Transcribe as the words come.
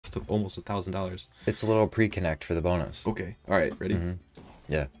almost $1,000. It's a little pre-connect for the bonus. Okay. All right. Ready?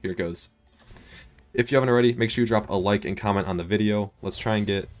 Yeah. Here it goes. If you haven't already, make sure you drop a like and comment on the video. Let's try and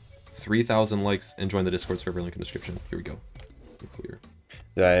get 3,000 likes and join the Discord server. Link in the description. Here we go. Clear.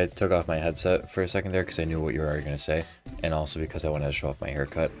 I took off my headset for a second there because I knew what you were already going to say. And also because I wanted to show off my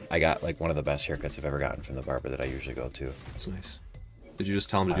haircut. I got like one of the best haircuts I've ever gotten from the barber that I usually go to. That's nice. Did you just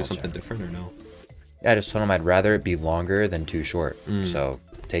tell him to do something different or no? Yeah, I just told him I'd rather it be longer than too short. So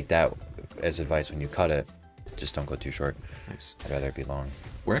take that as advice when you cut it. Just don't go too short. Nice. I'd rather it be long.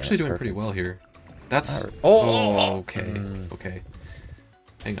 We're actually doing pretty well here. That's... okay. Okay.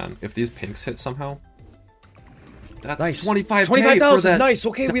 Hang on. If these pinks hit somehow... That's nice. 25,000. Nice.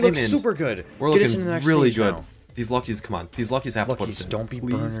 Okay, we look super good. We're looking really good. Now. These luckies, come on. These luckies have to put us in. Don't be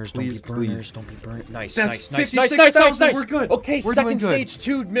burners. Don't be burners. Don't be burners. Nice. That's nice. We're good. Okay, we're second stage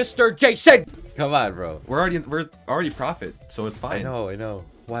 2, Mr. Jason. Come on, bro. We're already profit, so it's fine. I know.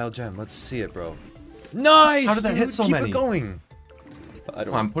 Wild gem. Let's see it, bro. Nice. How did that hit so many? Keep it going.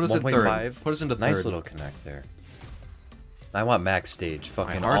 Come on, put us in third. Put us into third. Nice little connect there. I want max stage.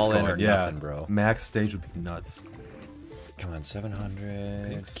 Fucking all in or nothing, bro. Max stage would be nuts. Come on, 700.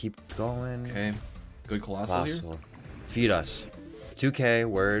 Pinks. Keep going. Okay. Good colossal here. Feed us. 2K,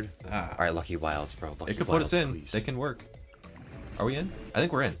 word. Alright, lucky wilds, bro. They could put us in. Please. They can work. Are we in? I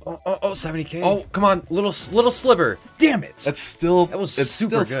think we're in. Oh, 70K. Oh, come on. Little sliver. Damn it. That's still... That was it's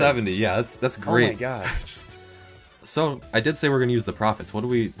super still good. 70. Yeah, that's great. Oh my god. So, I did say we're going to use the profits. What are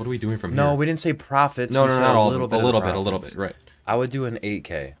we doing from here? No, we didn't say profits. No, we said not all a little of it. bit. A little bit, right. I would do an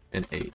 8K. An 8.